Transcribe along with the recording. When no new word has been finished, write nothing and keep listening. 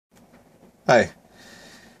Hi.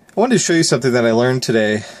 I wanted to show you something that I learned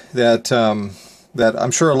today that that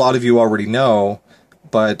I'm sure a lot of you already know,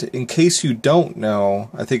 but in case you don't know,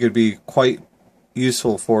 I think it'd be quite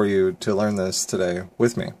useful for you to learn this today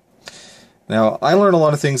with me. Now, I learn a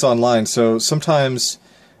lot of things online, so sometimes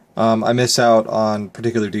I miss out on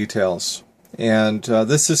particular details, and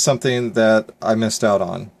this is something that I missed out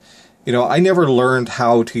on. You know, I never learned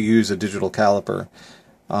how to use a digital caliper.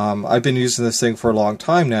 I've been using this thing for a long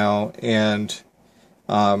time now, and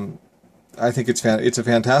I think it's a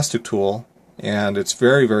fantastic tool, and it's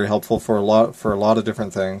very, very helpful for a lot of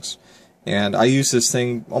different things. And I use this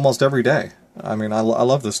thing almost every day. I mean, I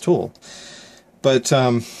love this tool, but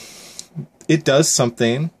it does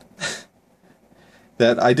something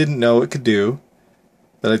that I didn't know it could do,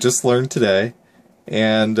 that I just learned today,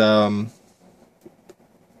 and I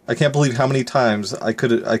can't believe how many times I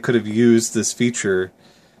could have used this feature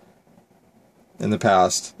in the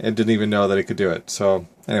past and didn't even know that it could do it. So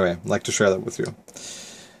anyway, I'd like to share that with you.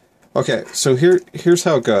 Okay, so here's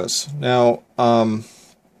how it goes. Now,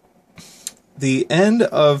 the end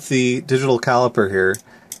of the digital caliper here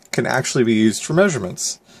can actually be used for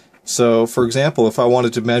measurements. So, for example, if I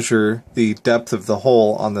wanted to measure the depth of the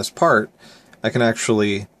hole on this part, I can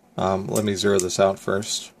actually, let me zero this out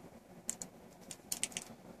first.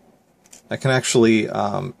 I can actually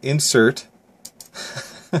insert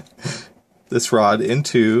this rod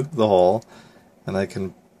into the hole, and I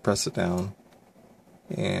can press it down,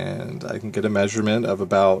 and I can get a measurement of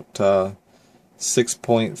about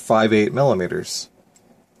 6.58 millimeters.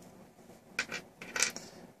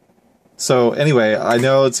 So anyway, I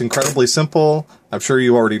know it's incredibly simple. I'm sure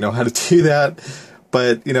you already know how to do that,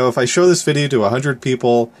 but you know, if I show this video to 100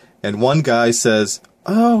 people and one guy says,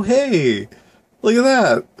 "Oh, hey, look at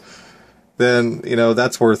that," then, you know,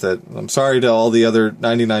 that's worth it. I'm sorry to all the other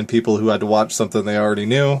 99 people who had to watch something they already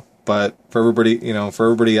knew, but for everybody, you know, for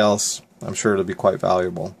everybody else, I'm sure it'll be quite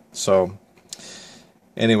valuable. So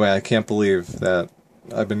anyway, I can't believe that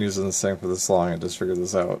I've been using this thing for this long and just figured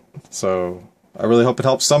this out. So I really hope it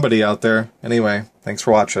helps somebody out there. Anyway, thanks for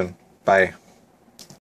watching. Bye.